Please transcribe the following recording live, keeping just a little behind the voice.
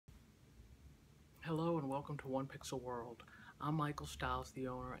welcome to One Pixel World. I'm Michael Stiles, the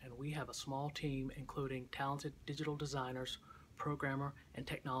owner, and we have a small team including talented digital designers, programmer, and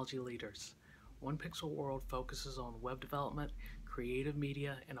technology leaders. One Pixel World focuses on web development, creative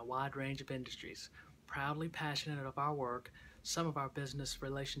media, and a wide range of industries. Proudly passionate of our work, some of our business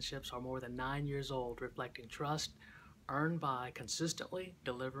relationships are more than 9 years old, reflecting trust earned by consistently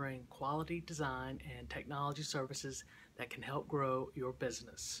delivering quality design and technology services that can help grow your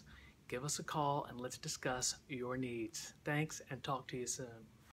business. Give us a call and let's discuss your needs. Thanks and talk to you soon.